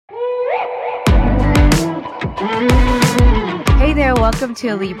Hey there, welcome to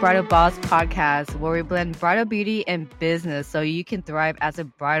Elite Bridal Boss Podcast, where we blend bridal beauty and business so you can thrive as a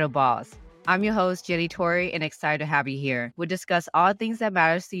bridal boss. I'm your host, Jenny Torrey, and excited to have you here. We'll discuss all things that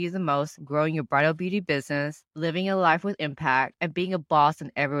matters to you the most, growing your bridal beauty business, living a life with impact, and being a boss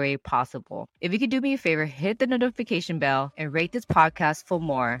in every way possible. If you could do me a favor, hit the notification bell and rate this podcast for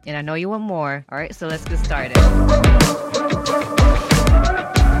more. And I know you want more. All right, so let's get started.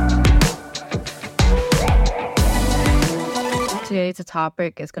 Today's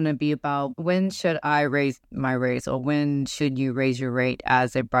topic is going to be about when should I raise my rates, or when should you raise your rate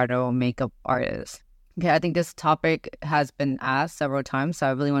as a bridal makeup artist? Okay, I think this topic has been asked several times, so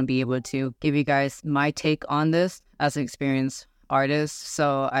I really want to be able to give you guys my take on this as an experienced artist.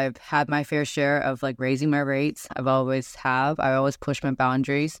 So I've had my fair share of raising my rates. I always push my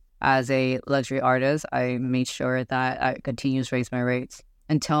boundaries. As a luxury artist, I made sure that I continue to raise my rates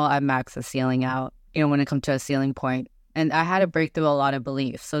until I max the ceiling out, when it comes to a ceiling point. And I had to break through a lot of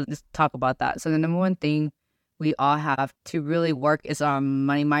beliefs. So let's talk about that. So the number one thing we all have to really work is our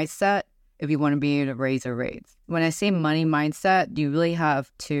money mindset if you want to be able to raise your rates. When I say money mindset, you really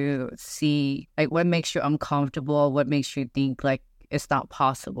have to see what makes you uncomfortable, what makes you think it's not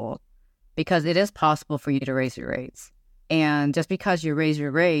possible. Because it is possible for you to raise your rates. And just because you raise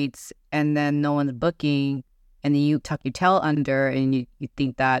your rates and then no one's booking, and then you tuck your tail under and you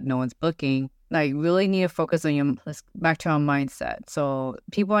think that no one's booking, really need to focus on back to our mindset. So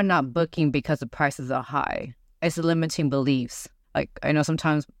people are not booking because the prices are high. It's limiting beliefs. I know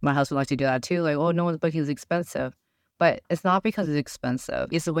sometimes my husband likes to do that too. No one's booking is expensive. But it's not because it's expensive.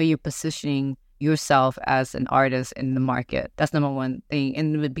 It's the way you're positioning yourself as an artist in the market. That's number one thing.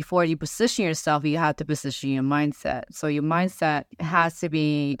 And before you position yourself, you have to position your mindset. So your mindset has to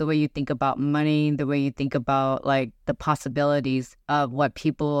be the way you think about money, the way you think about the possibilities of what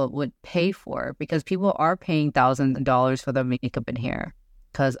people would pay for, because people are paying thousands of dollars for their makeup and hair.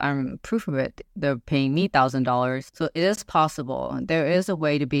 Because I'm proof of it. They're paying me $1,000. So it is possible. There is a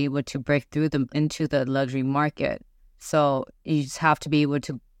way to be able to break through them into the luxury market. So you just have to be able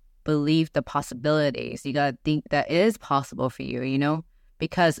to believe the possibilities. You got to think that it is possible for you,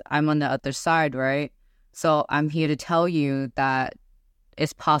 because I'm on the other side, right? So I'm here to tell you that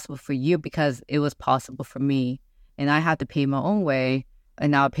it's possible for you because it was possible for me. And I had to pay my own way,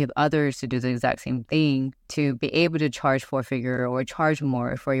 and now I pay others to do the exact same thing to be able to charge four-figure or charge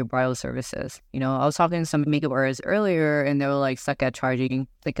more for your bridal services. I was talking to some makeup artists earlier, and they were stuck at charging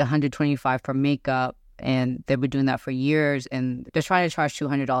 $125 for makeup. And they've been doing that for years, and they're trying to charge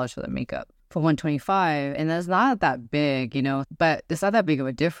 $200 for the makeup for $125, and that's not that big, but it's not that big of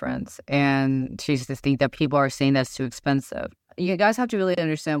a difference. And she just think that people are saying that's too expensive. You guys have to really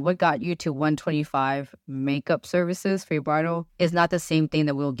understand what got you to $125 makeup services for your bridal is not the same thing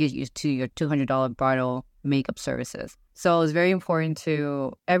that will get you to your $200 bridal makeup services. So it's very important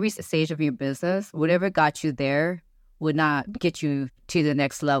to every stage of your business, whatever got you there would not get you to the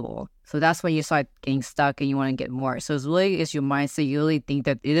next level. So that's when you start getting stuck and you want to get more. So it's your mindset. You really think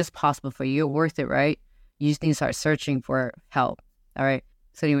that it is possible for you. You're worth it, right? You just need to start searching for help. All right.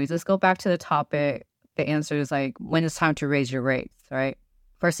 So anyways, let's go back to the topic. The answer is when it's time to raise your rates, right?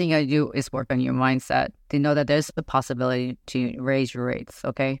 First thing you got to do is work on your mindset to know that there's the possibility to raise your rates,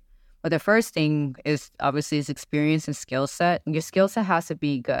 okay? But the first thing is obviously is experience and skill set. Your skill set has to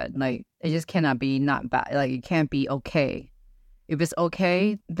be good. It just cannot be not bad. It can't be okay. If it's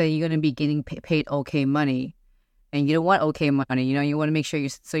okay, then you're going to be getting paid okay money. And you don't want okay money. You want to make sure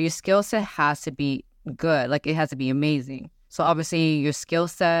your skill set has to be good. It has to be amazing. So obviously your skill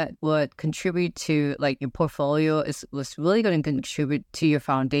set would contribute to your portfolio was really going to contribute to your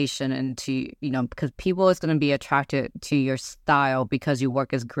foundation and to, because people is going to be attracted to your style because your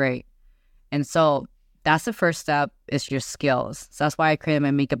work is great. And so that's the first step is your skills. So that's why I created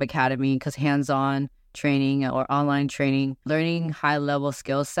my Makeup Academy, because hands-on training or online training, learning high-level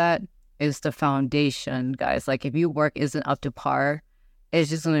skill set is the foundation, guys. If your work isn't up to par, it's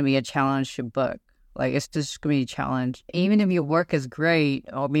just going to be a challenge to book. It's just going to be a challenge. Even if your work is great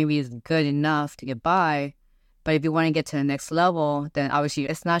or maybe it's good enough to get by, but if you want to get to the next level, then obviously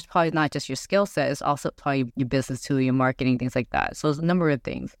it's probably not just your skill set, it's also probably your business too, your marketing, things like that. So there's a number of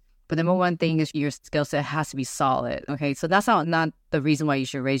things. But the number one thing is your skill set has to be solid. Okay, so that's not the reason why you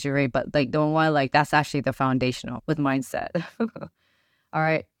should raise your rate, but don't want that's actually the foundational with mindset. All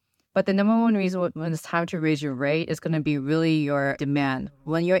right. But the number one reason when it's time to raise your rate is going to be really your demand.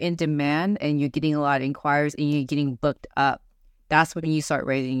 When you're in demand and you're getting a lot of inquiries and you're getting booked up, that's when you start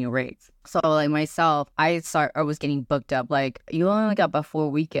raising your rates. So myself, I was getting booked up. You only got about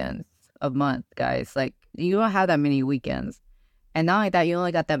 4 weekends a month, guys. You don't have that many weekends. And not only that, you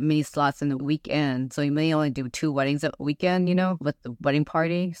only got that many slots in the weekend. So you may only do 2 weddings a weekend, with the wedding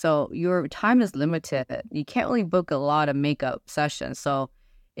party. So your time is limited. You can't really book a lot of makeup sessions. So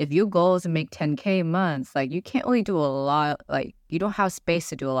if your goal is to make 10K a month, like you can't really do a lot, like you don't have space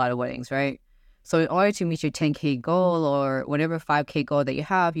to do a lot of weddings, right? So in order to meet your 10K goal or whatever 5K goal that you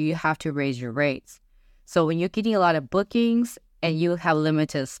have to raise your rates. So when you're getting a lot of bookings and you have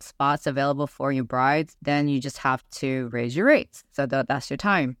limited spots available for your brides, then you just have to raise your rates. So that's your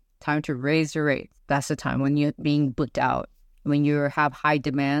time to raise your rates. That's the time when you're being booked out. When you have high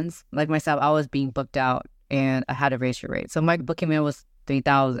demands, like myself, I was being booked out and I had to raise your rate. So my booking man was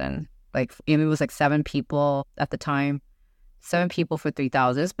 3,000. Like it was like 7 people at the time. 7 people for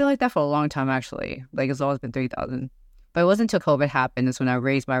 3,000. It's been like that for a long time, actually. Like it's always been 3,000. But it wasn't until COVID happened is when I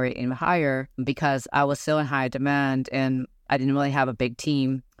raised my rate even higher because I was still in high demand and I didn't really have a big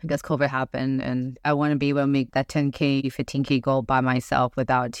team because COVID happened, and I want to be able to make that 10K, 15K goal by myself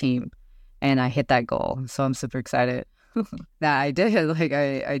without a team. And I hit that goal. So I'm super excited that I did. Like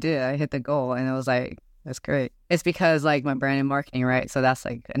I did. I hit the goal and I was like, that's great. It's because like my brand and marketing, right? So that's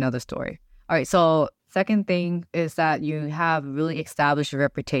like another story. All right. So second thing is that you have really established your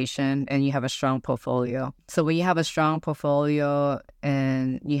reputation and you have a strong portfolio. So when you have a strong portfolio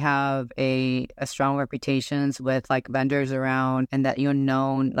and you have a strong reputations with like vendors around and that you're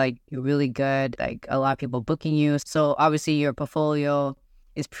known, like you're really good, like a lot of people booking you. So obviously your portfolio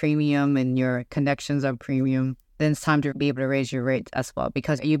is premium and your connections are premium. Then it's time to be able to raise your rates as well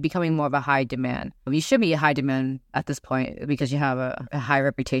because you're becoming more of a high demand. You should be a high demand at this point because you have a high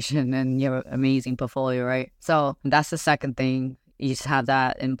reputation and you have an amazing portfolio, right? So that's the second thing. You just have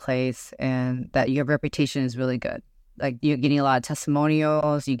that in place and that your reputation is really good. Like you're getting a lot of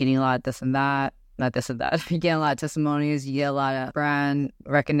testimonials, you're getting a lot of this and that. Not this and that. You get a lot of testimonies, you get a lot of brand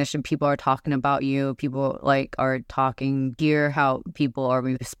recognition. People are talking about you. People like are talking, hear how people are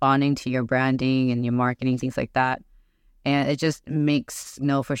responding to your branding and your marketing, things like that. And it just makes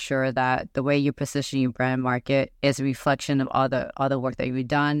know for sure that the way you position your brand market is a reflection of all the work that you've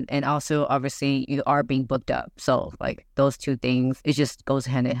done. And also, obviously, you are being booked up. So like those two things, it just goes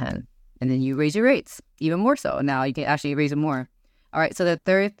hand in hand. And then you raise your rates even more so. Now you can actually raise it more. All right, so the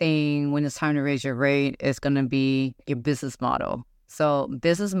third thing when it's time to raise your rate is going to be your business model. So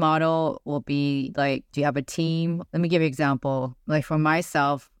business model will be like, do you have a team? Let me give you an example. Like for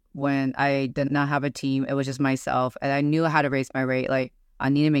myself, when I did not have a team, it was just myself. And I knew how to raise my rate. Like I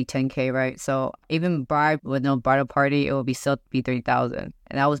need to make 10K, right? So even bride with no bridal party, it will be still be 3,000.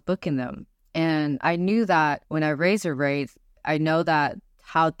 And I was booking them. And I knew that when I raise your rates, I know that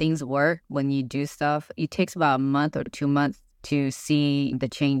how things work when you do stuff, it takes about a month or 2 months to see the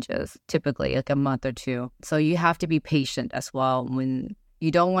changes, typically like a month or 2. So you have to be patient as well when you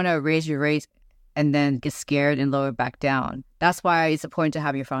don't want to raise your rates and then get scared and lower back down. That's why it's important to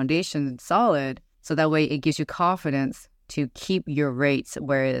have your foundation solid so that way it gives you confidence to keep your rates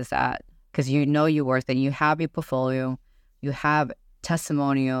where it is at because you know your worth and you have your portfolio, you have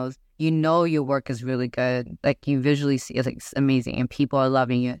testimonials, you know your work is really good, like you visually see it's like amazing and people are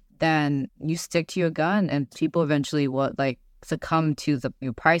loving it. Then you stick to your gun and people eventually will like succumb to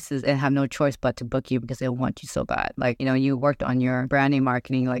your prices and have no choice but to book you because they want you so bad. Like, you worked on your branding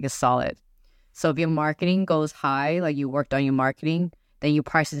marketing, like it's solid. So if your marketing goes high, like you worked on your marketing, then your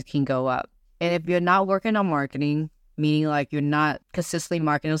prices can go up. And if you're not working on marketing, meaning like you're not consistently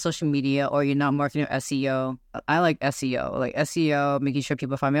marketing on social media or you're not marketing on SEO, I like SEO. Like SEO, making sure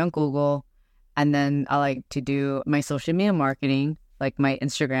people find me on Google. And then I like to do my social media marketing, like my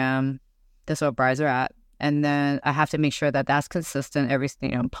Instagram. That's where brides are at. And then I have to make sure that that's consistent,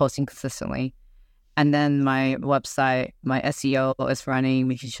 everything, I'm posting consistently. And then my website, my SEO is running,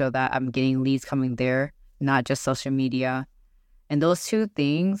 making sure that I'm getting leads coming there, not just social media. And those two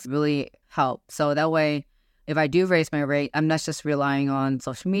things really help. So that way, if I do raise my rate, I'm not just relying on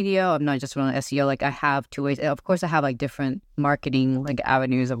social media. I'm not just relying on SEO. Like I have 2 ways. Of course, I have like different marketing like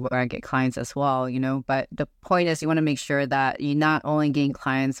avenues of where I get clients as well, But the point is you want to make sure that you're not only getting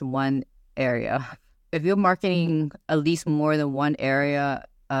clients in one area. If you're marketing at least more than one area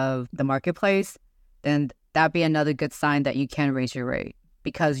of the marketplace, then that'd be another good sign that you can raise your rate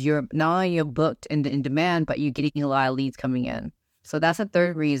because you're not only you're booked in demand, but you're getting a lot of leads coming in. So that's the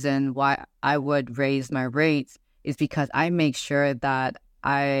third reason why I would raise my rates is because I make sure that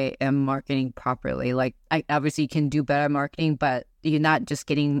I am marketing properly. Like I obviously can do better marketing, but you're not just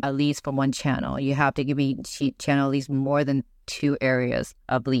getting leads from one channel. You have to give each channel at least more than 2 areas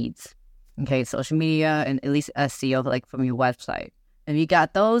of leads. Okay, social media and at least SEO, like from your website. If you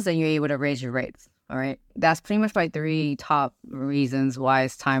got those, then you're able to raise your rates. All right. That's pretty much my 3 top reasons why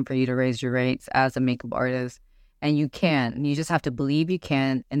it's time for you to raise your rates as a makeup artist. And you can. You just have to believe you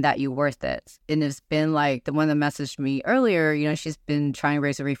can and that you're worth it. And it's been like the one that messaged me earlier, she's been trying to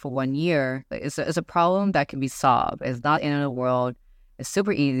raise a rate for 1 year. It's a problem that can be solved. It's not the end of the world. It's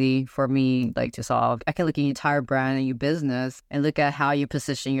super easy for me to solve. I can look at your entire brand and your business and look at how you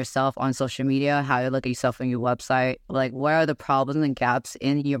position yourself on social media, how you look at yourself on your website. What are the problems and gaps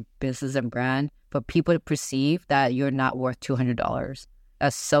in your business and brand for people to perceive that you're not worth $200?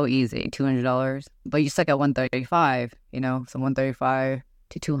 That's so easy, $200. But you're stuck at 135, so 135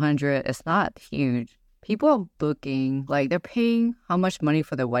 to 200, it's not huge. People are booking, they're paying how much money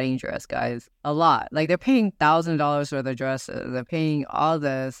for their wedding dress, guys? A lot. They're paying $1,000 for their dresses. They're paying all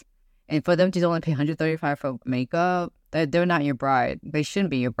this. And for them to only pay $135 for makeup, they're not your bride. They shouldn't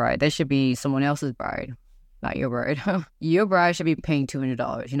be your bride. They should be someone else's bride, not your bride. Your bride should be paying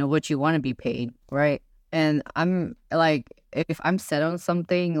 $200, what you want to be paid, right? And I'm if I'm set on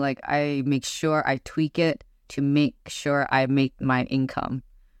something, I make sure I tweak it to make sure I make my income.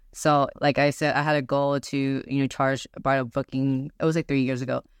 So like I said, I had a goal to, charge bridal booking. It was 3 years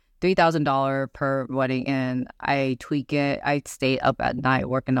ago, $3,000 per wedding. And I tweak it. I stayed up at night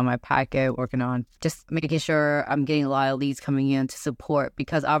working on my packet, working on just making sure I'm getting a lot of leads coming in to support.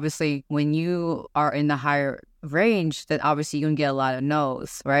 Because obviously when you are in the higher range, then obviously you can get a lot of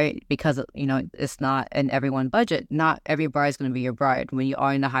no's, right? Because, it's not in everyone's budget. Not every bride is going to be your bride when you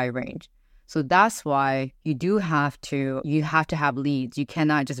are in the high range. So that's why you have to have leads. You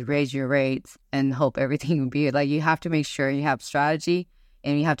cannot just raise your rates and hope everything will be you have to make sure you have strategy,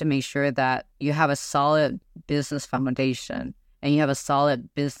 and you have to make sure that you have a solid business foundation and you have a solid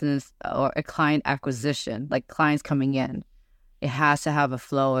business or a client acquisition, clients coming in. It has to have a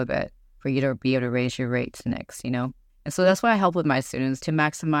flow of it for you to be able to raise your rates next, And so that's what I help with my students to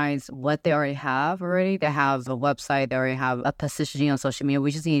maximize what they already have. They have a website, they already have a positioning on social media.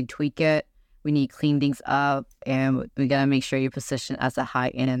 We just need to tweak it. We need to clean things up, and we got to make sure you're positioned as a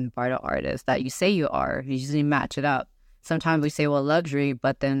high-end bridal artist that you say you are. You just need to match it up. Sometimes we say, well, luxury,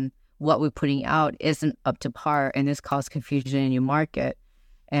 but then what we're putting out isn't up to par, and this causes confusion in your market,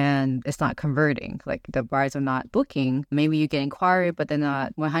 and it's not converting. The brides are not booking. Maybe you get inquiry, but they're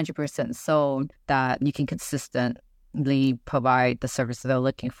not 100% sold that you can consistently provide the service that they're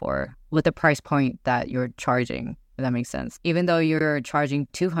looking for with the price point that you're charging. If that makes sense. Even though you're charging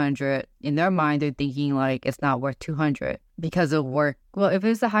 $200, in their mind, they're thinking it's not worth $200 because of work. Well, if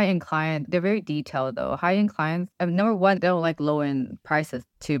it's a high-end client, they're very detailed though. High-end clients, number one, they don't like low-end prices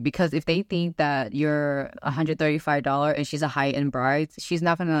too, because if they think that you're $135 and she's a high-end bride, she's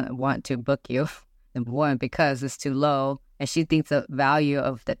not going to want to book you. Number one, because it's too low, and she thinks the value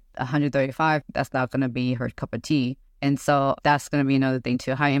of the $135, that's not going to be her cup of tea. And so that's going to be another thing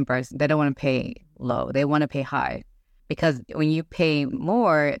too. High-end brides, they don't want to pay low. They want to pay high. Because when you pay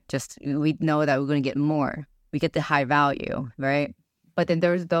more, we know that we're going to get more. We get the high value, right? But then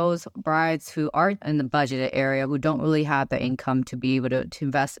there's those brides who are in the budgeted area who don't really have the income to be able to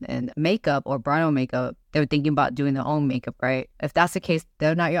invest in makeup or bridal makeup. They're thinking about doing their own makeup, right? If that's the case,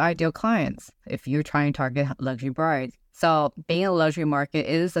 they're not your ideal clients if you're trying to target luxury brides. So being in the luxury market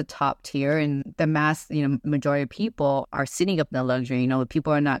is a top tier, and the mass, majority of people are sitting up in the luxury.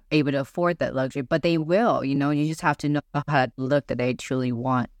 People are not able to afford that luxury, but they will, you just have to know how to look that they truly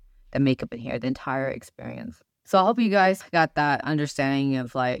want the makeup in here, the entire experience. So I hope you guys got that understanding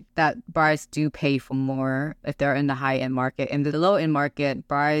of that brides do pay for more if they're in the high end market. And the low end market,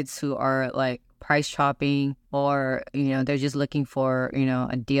 brides who are price shopping or, they're just looking for,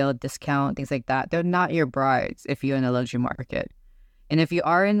 a deal, discount, things like that. They're not your brides if you're in the luxury market. And if you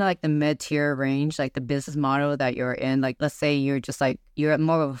are in the mid-tier range, the business model that you're in, let's say you're just you're at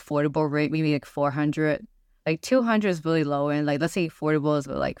more of affordable rate, maybe 400, 200 is really low end. Let's say affordable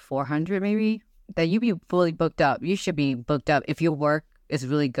is 400 maybe, then you be fully booked up. You should be booked up. If your work is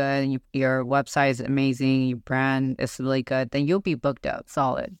really good and your website is amazing, your brand is really good, then you'll be booked up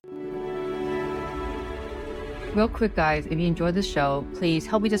solid. Real quick, guys, if you enjoyed this show, please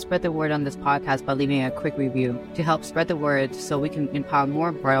help me to spread the word on this podcast by leaving a quick review to help spread the word so we can empower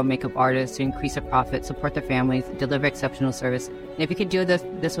more bridal makeup artists to increase their profit, support their families, deliver exceptional service. And if you could do this,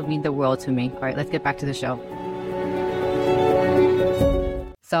 this would mean the world to me. All right, let's get back to the show.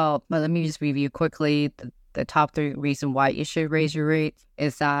 So let me just review quickly the top 3 reasons why you should raise your rates.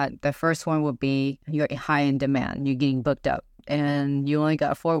 Is that the first one would be you're high in demand. You're getting booked up and you only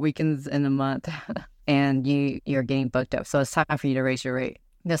got 4 weekends in a month. And you're getting booked up. So it's time for you to raise your rate.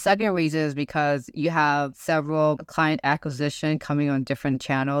 The second reason is because you have several client acquisition coming on different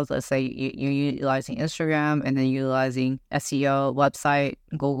channels. Let's say you're utilizing Instagram and then utilizing SEO, website,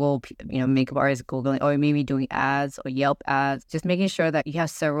 Google, makeup artists Googling, or maybe doing ads or Yelp ads. Just making sure that you have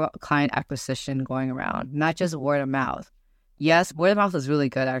several client acquisition going around, not just word of mouth. Yes, word of mouth is really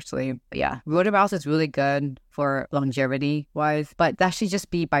good, actually. But yeah, word of mouth is really good for longevity-wise, but that should just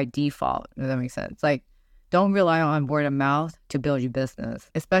be by default, if that makes sense. Like, don't rely on word of mouth to build your business,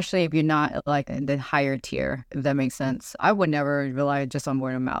 especially if you're not like in the higher tier, if that makes sense. I would never rely just on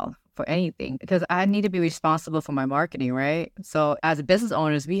word of mouth for anything because I need to be responsible for my marketing, right? So as business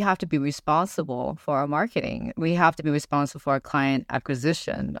owners, we have to be responsible for our marketing. We have to be responsible for our client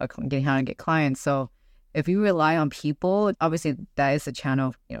acquisition, or how to get clients. So if you rely on people, obviously that is a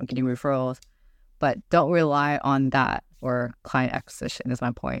channel, getting referrals, but don't rely on that for client acquisition is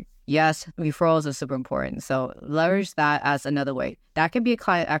my point. Yes, referrals are super important. So leverage that as another way. That can be a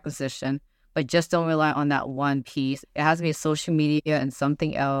client acquisition, but just don't rely on that one piece. It has to be social media and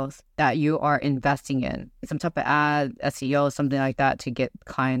something else that you are investing in. Some type of ad, SEO, something like that to get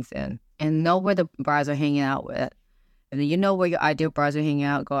clients in. And know where the buyers are hanging out with. And then you know where your ideal buyers are hanging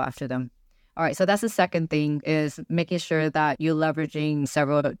out, go after them. All right, so that's the second thing, is making sure that you're leveraging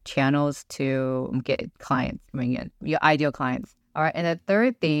several channels to get clients coming in, your ideal clients. All right, and the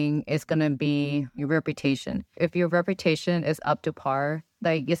third thing is going to be your reputation. If your reputation is up to par,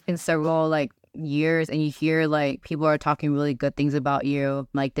 like it's been several years and you hear people are talking really good things about you,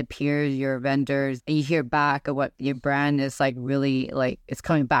 like the peers, your vendors, and you hear back of what your brand is really it's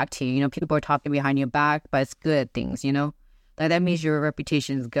coming back to you. People are talking behind your back, but it's good things, that means your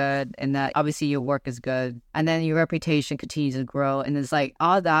reputation is good and that obviously your work is good. And then your reputation continues to grow. And it's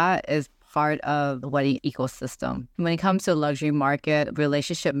all that is part of the wedding ecosystem. When it comes to the luxury market,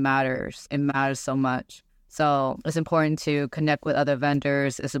 relationship matters. It matters so much. So it's important to connect with other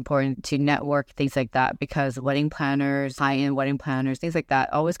vendors. It's important to network, things like that, because wedding planners, high-end wedding planners, things like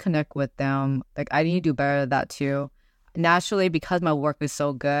that, always connect with them. I need to do better at that too. Naturally, because my work is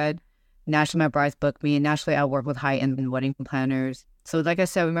so good, naturally my brides book me, and naturally I work with high-end wedding planners. So like I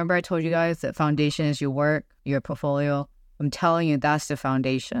said, remember I told you guys that foundation is your work, your portfolio. I'm telling you, that's the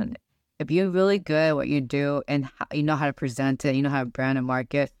foundation. If you're really good at what you do and you know how to present it, you know how to brand and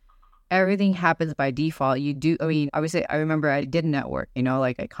market, everything happens by default. You do, obviously I remember I did network,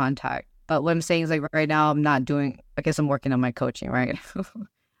 I contact. But what I'm saying is right now I'm not doing, I guess I'm working on my coaching, right?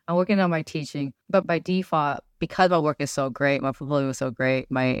 I'm working on my teaching. But by default, because my work is so great, my portfolio was so great,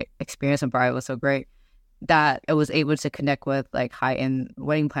 my experience in bride was so great, that I was able to connect with high-end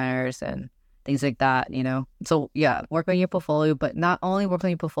wedding planners and things like that, So yeah, work on your portfolio, but not only work on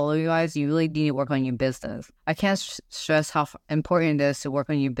your portfolio, guys, you really need to work on your business. I can't stress how important it is to work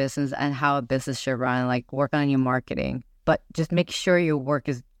on your business and how a business should run, work on your marketing. But just make sure your work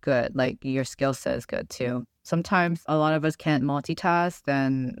is good, your skill set is good too. Sometimes a lot of us can't multitask,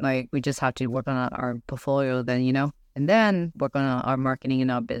 and we just have to work on our portfolio then, and then work on our marketing and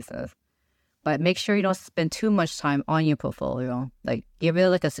our business. But make sure you don't spend too much time on your portfolio. Give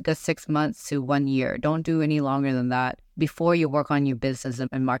it a good 6 months to 1 year. Don't do any longer than that before you work on your business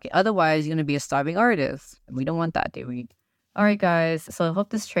and market. Otherwise, you're going to be a starving artist. We don't want that, do we? All right, guys. So I hope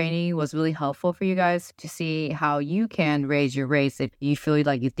this training was really helpful for you guys to see how you can raise your rates if you feel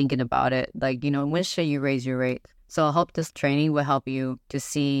like you're thinking about it. When should you raise your rate? So I hope this training will help you to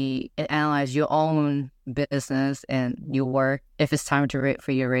see and analyze your own business and your work if it's time to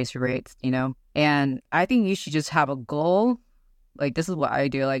raise your rates, And I think you should just have a goal. This is what I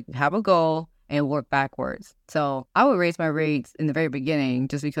do, have a goal and work backwards. So I would raise my rates in the very beginning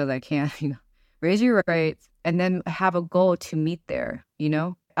just because I can, raise your rates and then have a goal to meet there,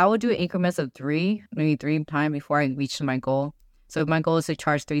 I would do increments of maybe 3 times before I reach my goal. So if my goal is to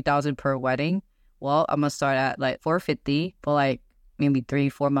charge $3,000 per wedding, well, I'm going to start at $450 for maybe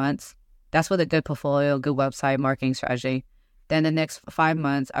 3-4 months. That's with a good portfolio, good website, marketing strategy. Then the next 5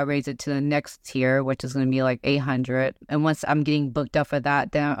 months, I raise it to the next tier, which is going to be $800. And once I'm getting booked up for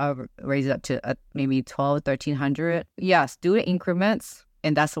that, then I'll raise it up to maybe $1,200, $1,300. Yes, do the increments.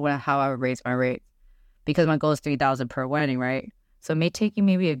 And that's how I would raise my rate. Because my goal is $3,000 per wedding, right? So it may take you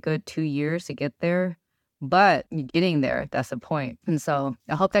maybe a good 2 years to get there. But you're getting there. That's the point. And so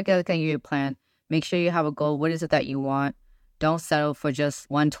I hope that can give you a plan. Make sure you have a goal. What is it that you want? Don't settle for just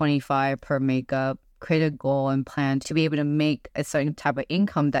 $125 per makeup. Create a goal and plan to be able to make a certain type of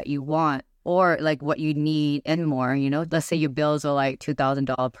income that you want, or what you need and more. Let's say your bills are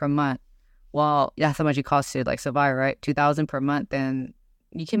 $2,000 per month. Well, that's how much it costs to survive, right? $2,000 per month. Then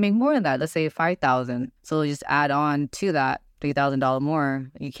you can make more than that. Let's say $5,000. So just add on to that $3,000 more,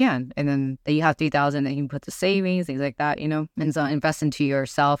 you can. And then you have $3,000 and you can put the savings, things like that, And so invest into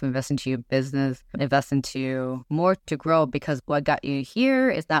yourself, invest into your business, invest into more to grow, because what got you here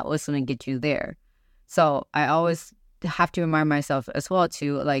is not what's going to get you there. So I always have to remind myself as well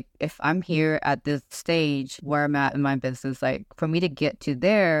to, like, if I'm here at this stage where I'm at in my business, like, for me to get to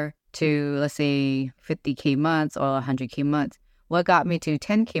there, to let's say 50K months or 100K months, what got me to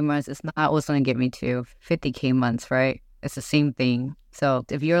 10K months is not what's going to get me to 50K months, right? It's the same thing. So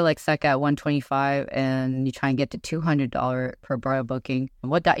if you're like stuck at 125 and you try and get to $200 per bridal booking,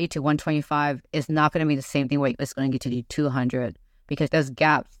 what got you to 125 is not going to be the same thing what it's going to get you to 200, because there's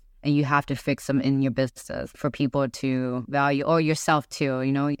gaps and you have to fix them in your business for people to value, or yourself too.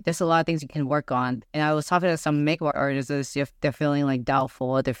 There's a lot of things you can work on. And I was talking to some makeup artists, if they're feeling like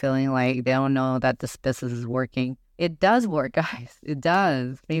doubtful, they're feeling like they don't know that this business is working. It does work, guys. It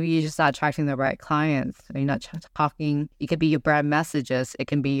does. Maybe you're just not attracting the right clients. You're not talking. It could be your brand messages. It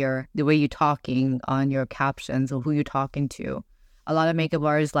can be the way you're talking on your captions or who you're talking to. A lot of makeup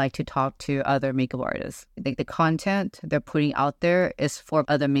artists like to talk to other makeup artists. Like, the content they're putting out there is for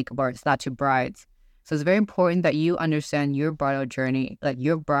other makeup artists, not to brides. So it's very important that you understand your bridal journey, like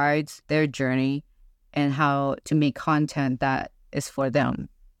your brides, their journey, and how to make content that is for them,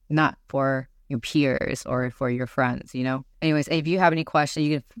 not for your peers or for your friends, Anyways, if you have any questions,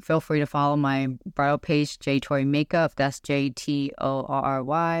 you can feel free to follow my bridal page, J Torrey Makeup. That's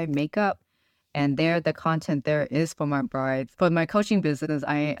JTORRY Makeup. And there, the content there is for my brides. For my coaching business,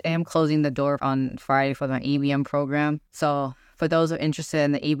 I am closing the door on Friday for my ABM program. So for those who are interested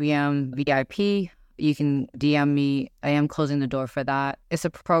in the ABM VIP, you can DM me. I am closing the door for that. It's a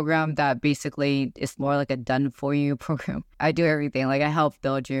program that basically is more like a done-for-you program. I do everything. Like, I help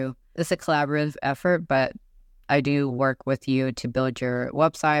build you. It's a collaborative effort, but I do work with you to build your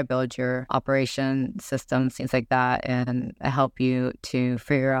website, build your operation systems, things like that. And I help you to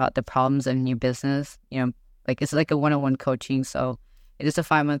figure out the problems in your business. It's like a one-on-one coaching. So it is a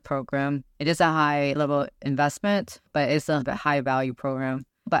 5-month program. It is a high-level investment, but it's a high-value program.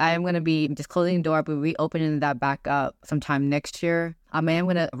 But I am going to be just closing the door, but reopening that back up sometime next year. I am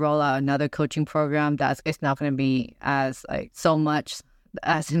going to roll out another coaching program it's not going to be as so much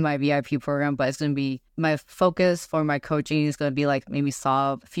as in my VIP program, but it's going to be my focus for my coaching is going to be maybe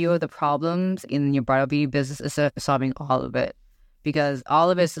solve a few of the problems in your bridal beauty business instead of solving all of it, because all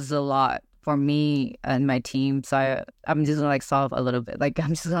of this is a lot for me and my team. So I'm just going to solve a little bit. I'm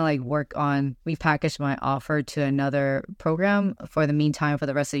just going to work on repackage my offer to another program for the meantime for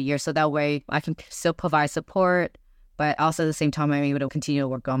the rest of the year. So that way I can still provide support, but also at the same time, I'm able to continue to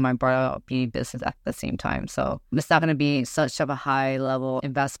work on my bridal beauty business at the same time. So it's not going to be such of a high level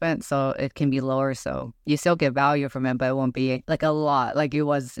investment. So it can be lower. So you still get value from it, but it won't be a lot like it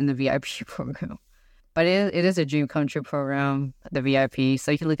was in the VIP program. But it is a dream come true program, the VIP.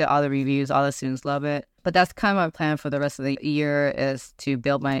 So you can look at all the reviews. All the students love it. But that's kind of my plan for the rest of the year, is to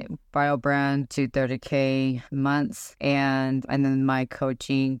build my bridal brand to 30K months. And then my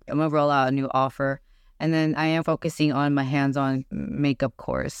coaching, I'm going to roll out a new offer. And then I am focusing on my hands-on makeup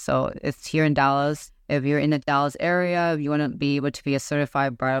course. So it's here in Dallas. If you're in the Dallas area, if you want to be able to be a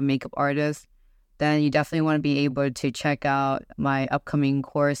certified bridal makeup artist, then you definitely want to be able to check out my upcoming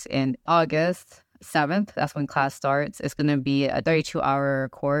course in August 7th. That's when class starts. It's going to be a 32-hour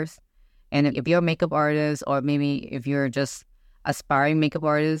course. And if you're a makeup artist, or maybe if you're just aspiring makeup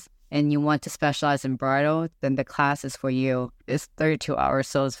artist, and you want to specialize in bridal, then the class is for you. It's 32 hours,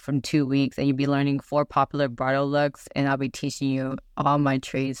 so it's from 2 weeks, and you'll be learning 4 popular bridal looks, and I'll be teaching you all my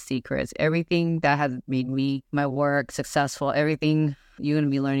trade secrets, everything that has made my work successful, everything. You're going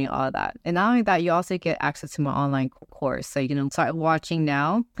to be learning all of that. And not only that, you also get access to my online course. So you can start watching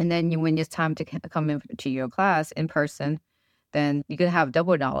now, and then when it's time to come into your class in person, then you're going to have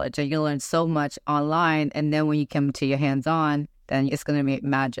double knowledge, and you're going to learn so much online, and then when you come to your hands-on, then it's going to be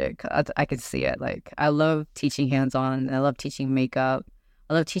magic. I can see it. I love teaching hands-on. I love teaching makeup.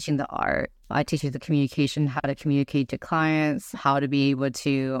 I love teaching the art. I teach you the communication, how to communicate to clients, how to be able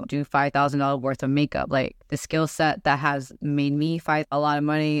to do $5,000 worth of makeup. The skill set that has made me fight a lot of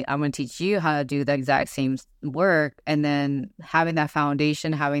money, I'm going to teach you how to do the exact same work. And then having that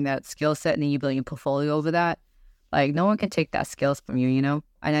foundation, having that skill set, and then you building a portfolio over that. No one can take that skills from you,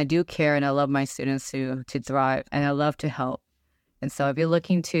 And I do care, and I love my students to thrive, and I love to help. And so if you're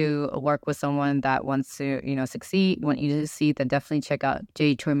looking to work with someone that wants to, succeed, want you to succeed, then definitely check out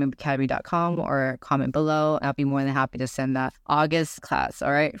jtorreymakeupacademy.com or comment below. I'll be more than happy to send that August class,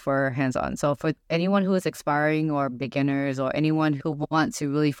 all right, for hands-on. So for anyone who is aspiring or beginners or anyone who wants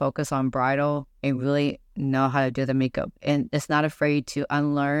to really focus on bridal and really know how to do the makeup and is not afraid to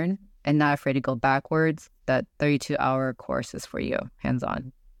unlearn and not afraid to go backwards, that 32-hour course is for you,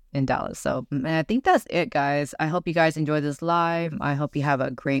 hands-on in Dallas. So I think that's it, guys. I hope you guys enjoy this live. I hope you have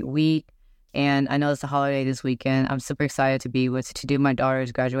a great week. And I know it's a holiday this weekend. I'm super excited to do my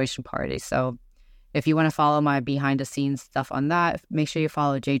daughter's graduation party. So if you want to follow my behind the scenes stuff on that, make sure you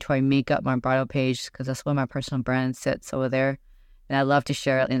follow JToy Makeup, my bridal page, because that's where my personal brand sits over there. And I love to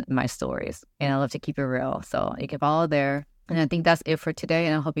share it in my stories. And I love to keep it real. So you can follow there. And I think that's it for today.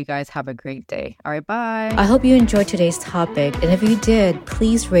 And I hope you guys have a great day. All right, bye. I hope you enjoyed today's topic. And if you did,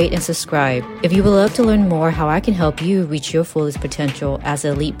 please rate and subscribe. If you would love to learn more how I can help you reach your fullest potential as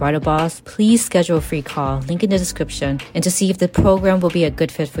an elite bridal boss, please schedule a free call, link in the description, and to see if the program will be a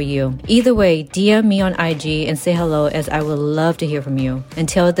good fit for you. Either way, DM me on IG and say hello, as I would love to hear from you.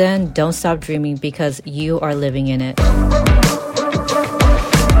 Until then, don't stop dreaming, because you are living in it.